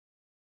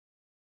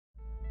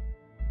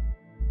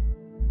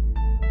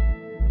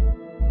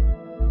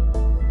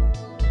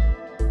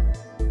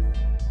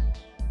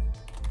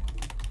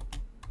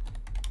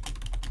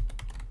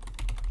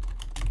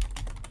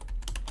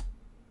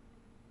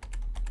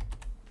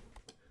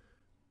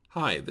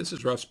Hi, this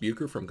is Russ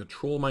Bucher from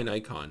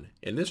ControlMyNikon.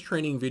 In this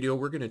training video,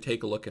 we're going to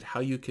take a look at how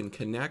you can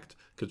connect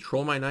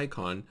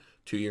ControlMyNikon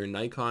to your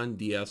Nikon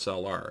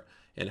DSLR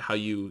and how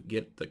you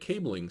get the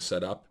cabling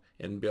set up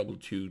and be able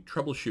to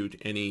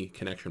troubleshoot any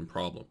connection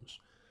problems.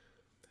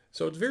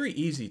 So it's very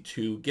easy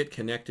to get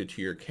connected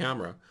to your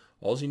camera.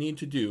 All you need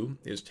to do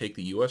is take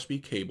the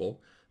USB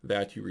cable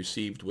that you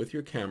received with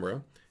your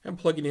camera and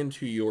plug it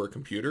into your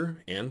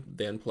computer and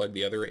then plug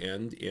the other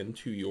end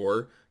into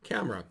your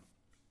camera.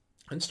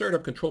 And start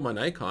up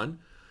ControlMyNikon.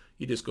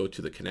 You just go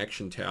to the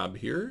connection tab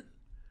here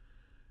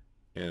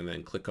and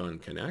then click on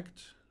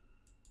connect.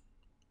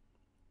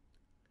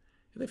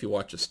 And if you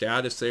watch the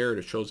status there,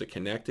 it shows it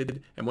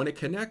connected. And when it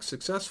connects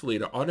successfully,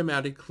 it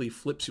automatically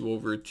flips you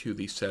over to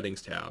the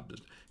settings tab.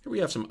 Here we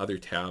have some other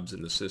tabs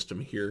in the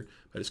system here,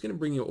 but it's going to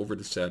bring you over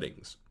to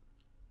settings.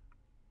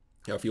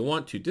 Now if you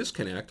want to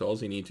disconnect, all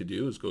you need to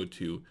do is go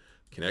to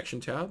connection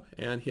tab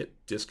and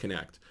hit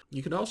disconnect.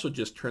 You can also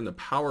just turn the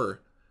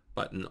power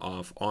button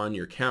off on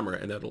your camera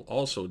and that'll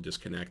also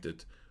disconnect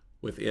it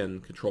within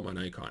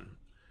ControlMyNikon.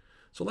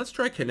 So let's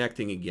try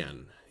connecting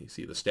again. You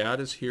see the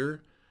status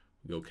here,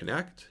 we go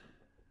connect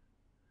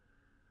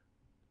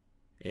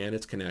and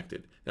it's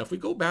connected. Now if we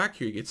go back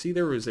here, you can see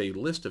there is a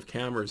list of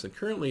cameras and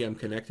currently I'm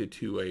connected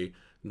to a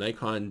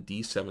Nikon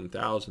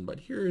D7000, but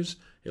here's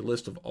a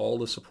list of all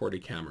the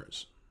supported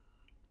cameras.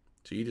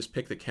 So you just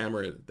pick the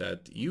camera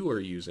that you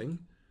are using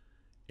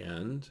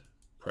and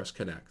press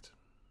connect.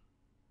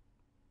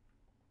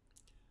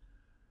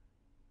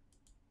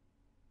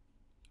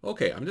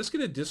 Okay, I'm just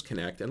going to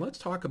disconnect and let's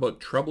talk about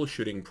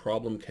troubleshooting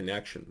problem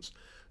connections.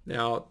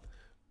 Now,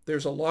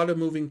 there's a lot of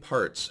moving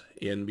parts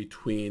in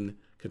between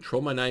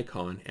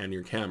ControlMyNikon and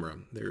your camera.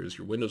 There's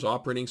your Windows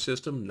operating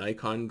system,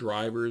 Nikon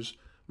drivers,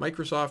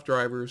 Microsoft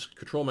drivers,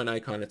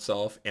 ControlMyNikon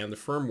itself, and the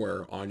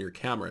firmware on your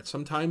camera.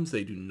 Sometimes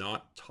they do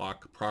not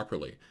talk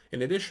properly.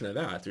 In addition to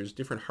that, there's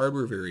different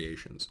hardware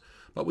variations.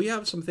 But we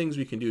have some things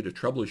we can do to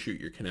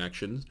troubleshoot your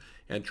connections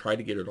and try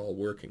to get it all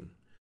working.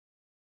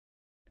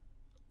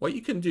 What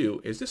you can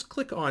do is just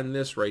click on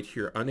this right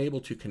here,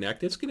 unable to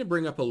connect. It's going to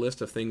bring up a list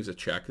of things to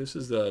check. This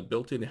is the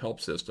built-in help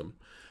system.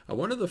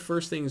 One of the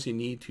first things you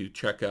need to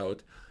check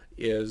out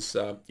is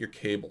your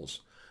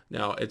cables.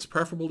 Now, it's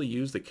preferable to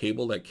use the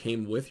cable that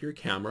came with your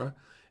camera.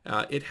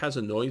 It has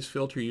a noise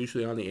filter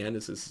usually on the end.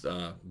 It's this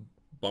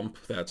bump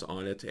that's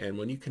on it, and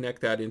when you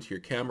connect that into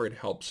your camera, it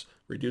helps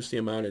reduce the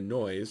amount of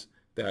noise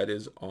that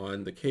is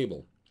on the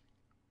cable.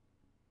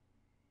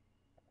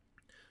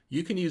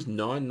 You can use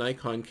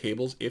non-Nikon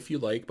cables if you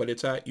like, but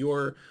it's at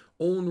your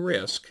own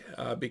risk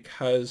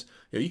because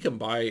you can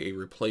buy a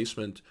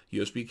replacement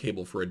USB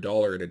cable for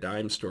 $1 at a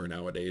dime store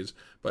nowadays,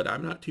 but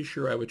I'm not too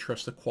sure I would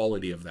trust the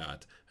quality of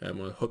that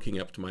hooking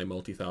up to my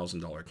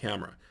multi-thousand-dollar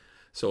camera.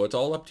 So it's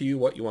all up to you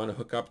what you want to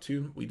hook up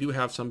to. We do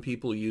have some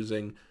people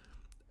using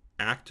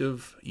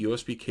active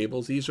USB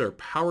cables. These are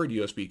powered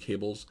USB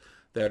cables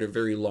that are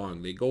very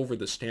long. They go over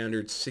the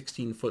standard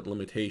 16-foot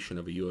limitation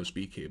of a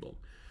USB cable.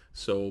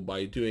 So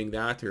by doing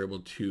that, they're able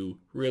to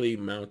really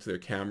mount their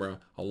camera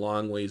a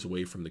long ways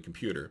away from the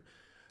computer.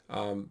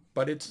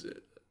 But it's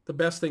the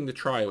best thing to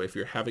try if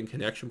you're having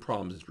connection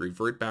problems is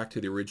revert back to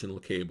the original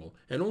cable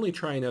and only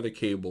try another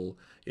cable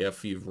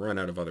if you've run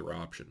out of other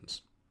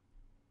options.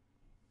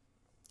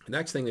 The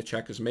next thing to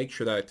check is make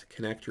sure that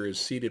connector is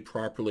seated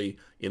properly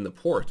in the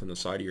port on the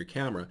side of your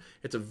camera.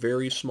 It's a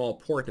very small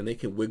port and they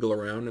can wiggle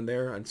around in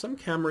there. On some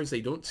cameras,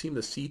 they don't seem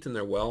to seat in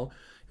there well.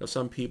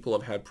 Some people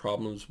have had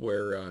problems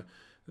where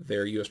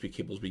their USB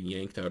cables being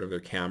yanked out of their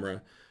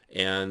camera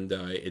and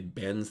it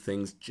bends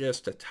things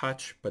just a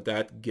touch, but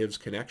that gives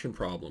connection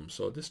problems.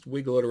 So just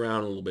wiggle it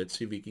around a little bit,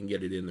 see if you can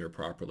get it in there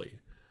properly.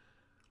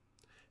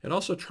 And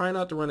also try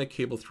not to run a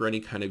cable through any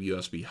kind of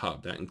USB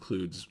hub. That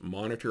includes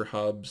monitor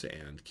hubs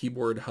and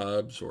keyboard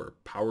hubs or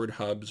powered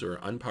hubs or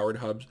unpowered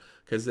hubs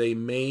because they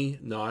may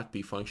not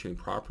be functioning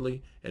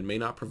properly and may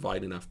not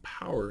provide enough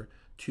power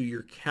to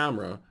your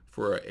camera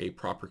for a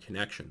proper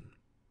connection.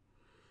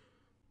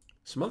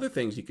 Some other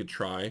things you could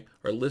try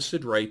are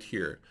listed right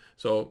here.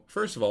 So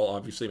first of all,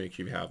 obviously make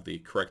sure you have the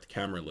correct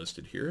camera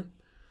listed here.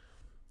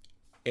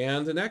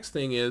 And the next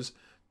thing is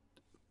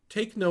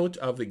take note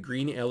of the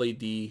green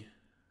LED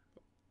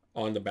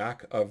on the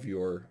back of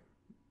your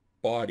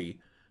body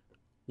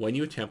when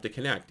you attempt to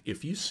connect.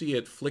 If you see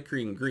it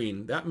flickering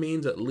green, that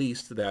means at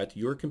least that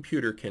your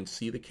computer can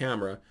see the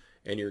camera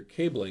and your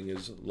cabling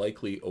is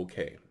likely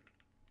okay.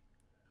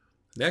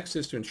 Next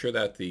is to ensure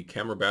that the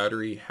camera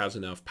battery has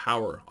enough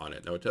power on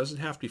it. Now it doesn't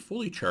have to be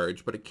fully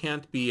charged, but it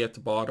can't be at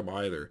the bottom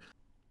either.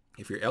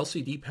 If your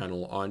LCD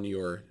panel on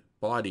your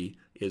body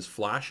is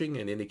flashing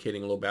and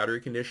indicating low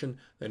battery condition,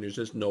 then there's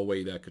just no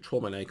way that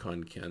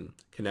ControlMyNikon can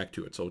connect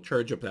to it. So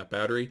charge up that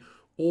battery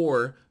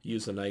or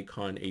use the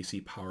Nikon AC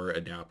power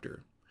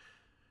adapter.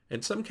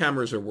 And some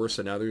cameras are worse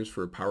than others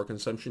for power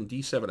consumption.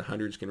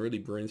 D700s can really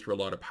burn through a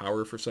lot of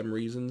power for some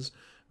reasons.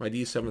 My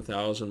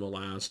D7000 will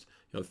last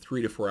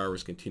 3 to 4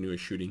 hours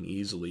continuous shooting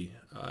easily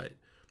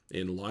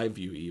in live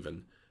view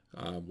even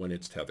when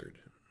it's tethered.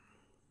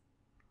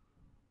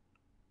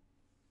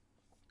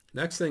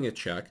 Next thing to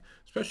check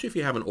especially if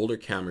you have an older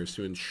cameras,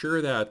 to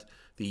ensure that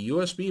the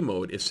USB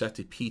mode is set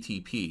to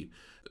PTP.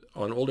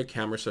 On older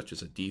cameras such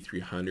as a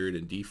D300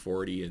 and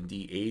D40 and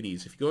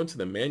D80s, if you go into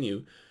the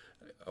menu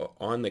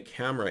on the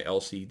camera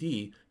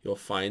LCD, you'll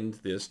find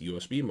this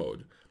USB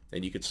mode.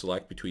 And you could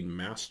select between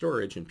mass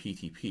storage and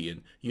PTP,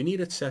 and you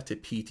need it set to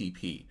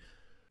PTP.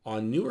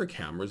 On newer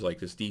cameras like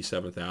this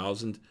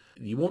D7000,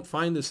 you won't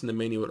find this in the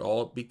menu at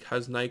all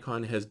because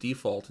Nikon has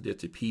defaulted it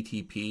to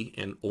PTP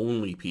and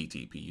only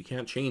PTP. You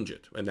can't change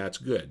it, and that's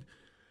good.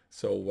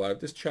 So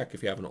just check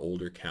if you have an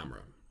older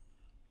camera.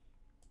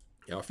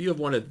 Now, if you have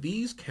one of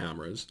these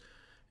cameras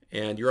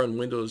and you're on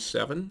Windows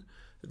 7,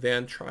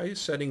 then try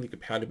setting the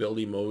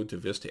compatibility mode to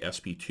Vista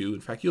SP2. In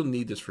fact, you'll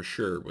need this for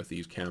sure with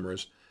these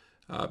cameras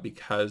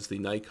because the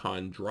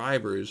Nikon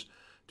drivers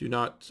do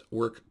not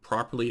work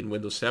properly in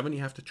Windows 7. You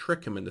have to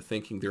trick them into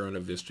thinking they're on a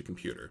Vista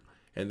computer,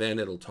 and then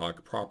it'll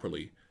talk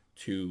properly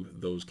to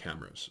those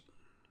cameras.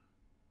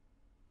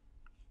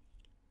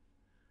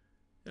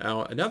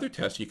 Now, another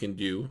test you can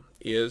do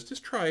is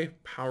just try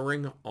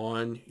powering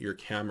on your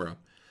camera.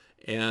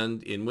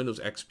 And in Windows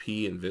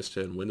XP and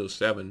Vista and Windows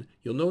 7,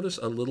 you'll notice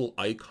a little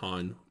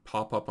icon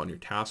pop up on your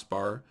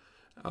taskbar,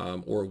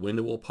 or a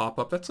window will pop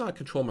up. That's not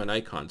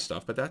ControlMyNikon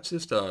stuff, but that's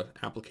just an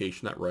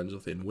application that runs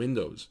within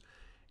Windows.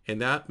 And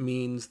that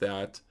means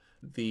that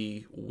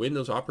the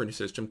Windows operating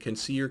system can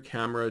see your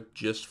camera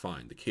just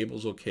fine. The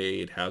cable's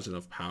okay, it has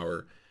enough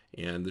power,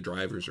 and the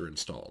drivers are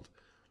installed.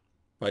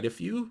 But if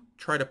you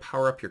try to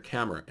power up your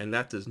camera and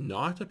that does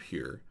not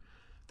appear,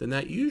 then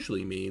that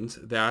usually means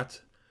that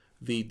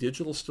the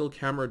digital still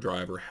camera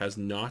driver has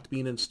not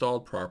been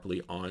installed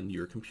properly on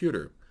your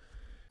computer.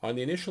 On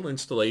the initial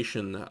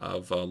installation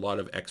of a lot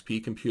of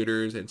XP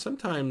computers, and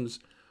sometimes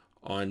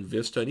on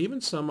Vista and even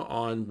some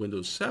on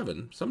Windows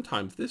 7,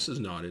 sometimes this is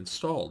not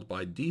installed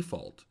by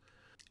default.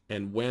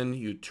 And when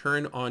you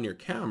turn on your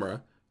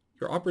camera,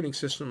 your operating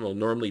system will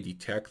normally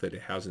detect that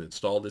it hasn't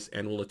installed this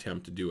and will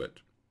attempt to do it.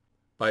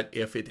 But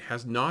if it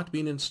has not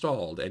been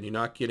installed and you're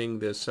not getting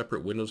this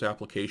separate Windows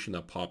application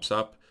that pops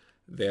up,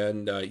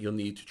 then you'll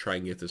need to try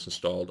and get this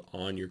installed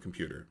on your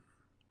computer.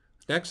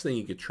 Next thing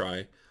you could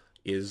try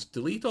is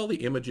delete all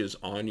the images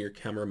on your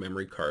camera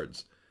memory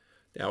cards.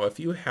 Now, if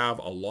you have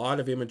a lot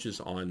of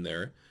images on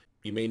there,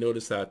 you may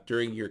notice that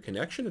during your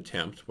connection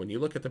attempt, when you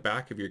look at the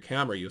back of your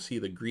camera, you'll see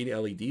the green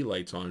LED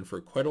lights on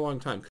for quite a long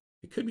time.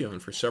 It could be on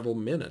for several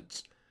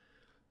minutes.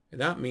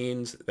 And that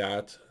means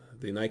that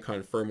the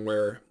Nikon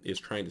firmware is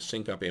trying to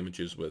sync up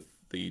images with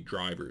the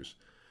drivers.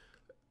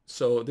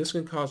 So this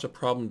can cause a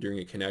problem during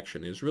a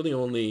connection. There's really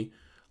only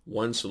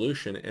one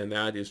solution, and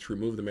that is to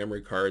remove the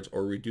memory cards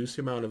or reduce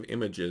the amount of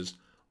images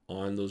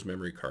on those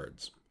memory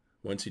cards.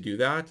 Once you do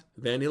that,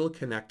 then it'll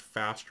connect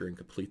faster and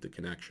complete the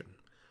connection.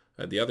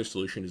 The other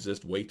solution is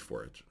just wait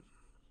for it.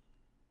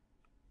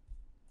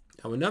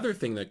 Now, another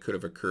thing that could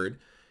have occurred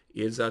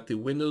is that the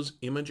Windows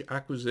image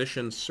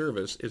acquisition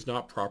service is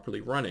not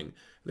properly running.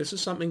 This is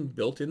something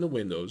built into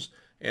Windows,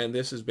 and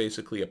this is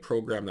basically a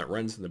program that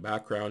runs in the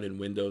background in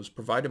Windows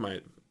provided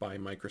by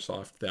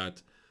Microsoft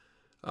that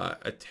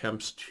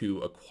attempts to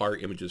acquire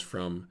images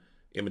from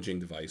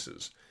imaging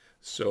devices.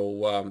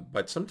 So,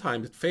 but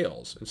sometimes it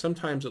fails, and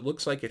sometimes it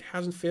looks like it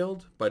hasn't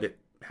failed, but it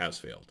has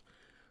failed.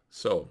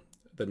 So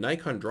the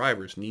Nikon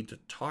drivers need to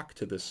talk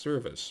to this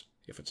service.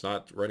 If it's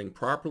not running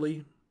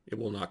properly, it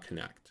will not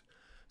connect.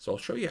 So I'll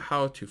show you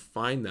how to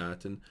find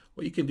that, and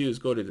what you can do is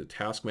go to the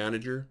Task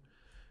Manager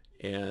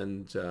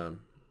and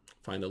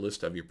find a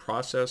list of your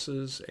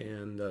processes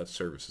and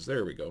services.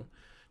 There we go.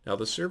 Now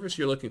the service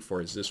you're looking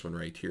for is this one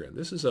right here, and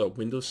this is a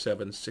Windows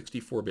 7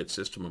 64-bit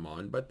system I'm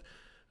on, but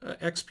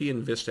XP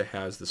and Vista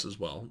has this as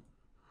well.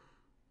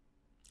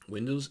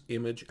 Windows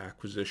Image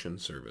Acquisition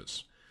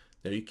Service.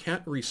 Now you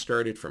can't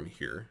restart it from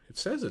here. It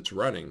says it's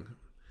running,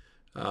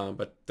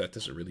 but that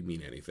doesn't really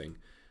mean anything.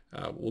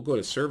 We'll go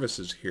to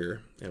Services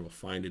here and we'll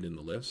find it in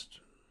the list.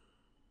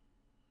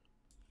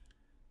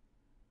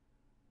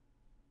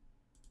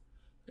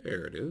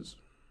 There it is.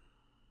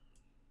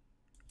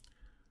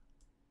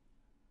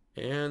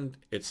 And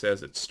it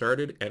says it's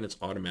started and it's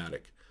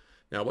automatic.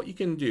 Now what you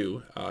can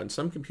do, on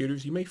some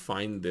computers you may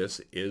find this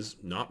is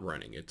not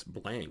running, it's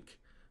blank.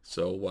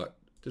 So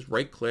just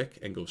right click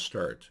and go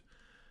start.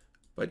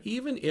 But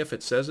even if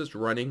it says it's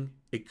running,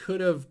 it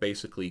could have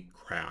basically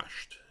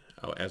crashed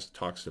as it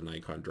talks to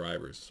Nikon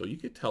drivers. So you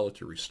could tell it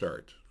to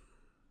restart.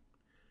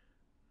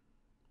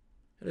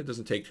 And it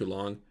doesn't take too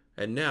long.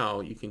 And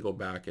now you can go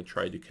back and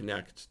try to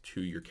connect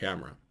to your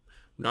camera.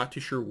 I'm not too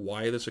sure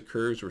why this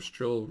occurs. We're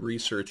still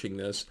researching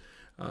this.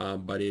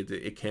 But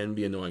it can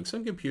be annoying.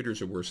 Some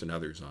computers are worse than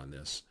others on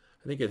this.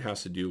 I think it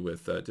has to do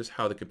with just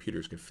how the computer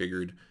is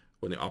configured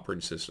when the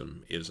operating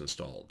system is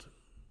installed.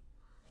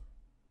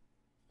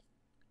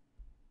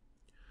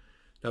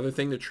 Another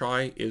thing to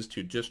try is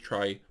to just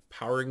try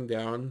powering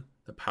down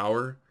the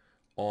power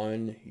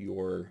on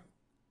your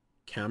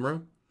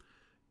camera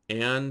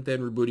and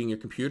then rebooting your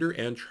computer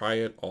and try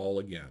it all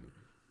again.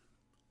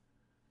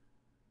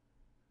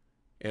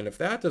 And if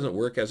that doesn't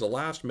work, as a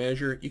last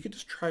measure, you could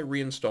just try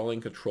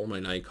reinstalling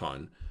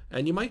ControlMyNikon.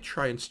 and you might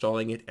try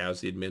installing it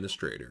as the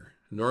administrator.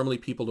 Normally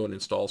people don't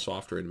install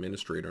software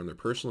administrator on their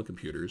personal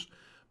computers,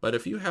 but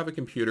if you have a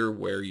computer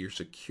where your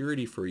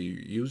security for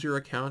your user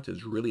account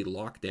is really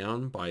locked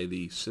down by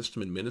the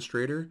system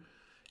administrator,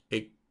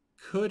 it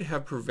could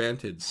have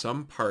prevented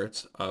some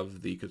parts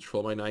of the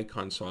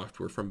ControlMyNikon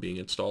software from being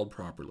installed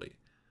properly.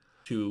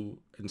 To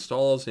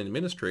install as an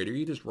administrator,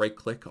 you just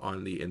right-click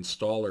on the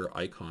installer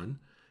icon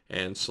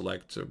and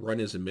select Run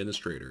as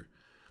Administrator.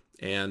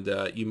 And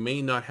you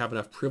may not have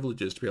enough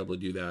privileges to be able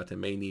to do that and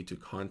may need to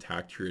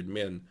contact your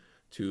admin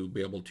to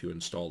be able to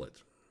install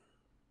it.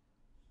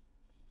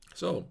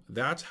 So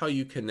that's how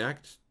you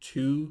connect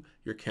to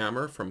your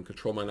camera from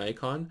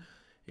ControlMyNikon.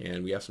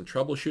 And we have some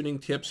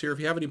troubleshooting tips here. If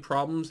you have any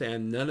problems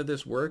and none of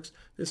this works,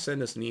 just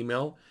send us an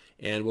email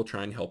and we'll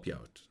try and help you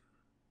out.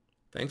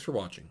 Thanks for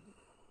watching.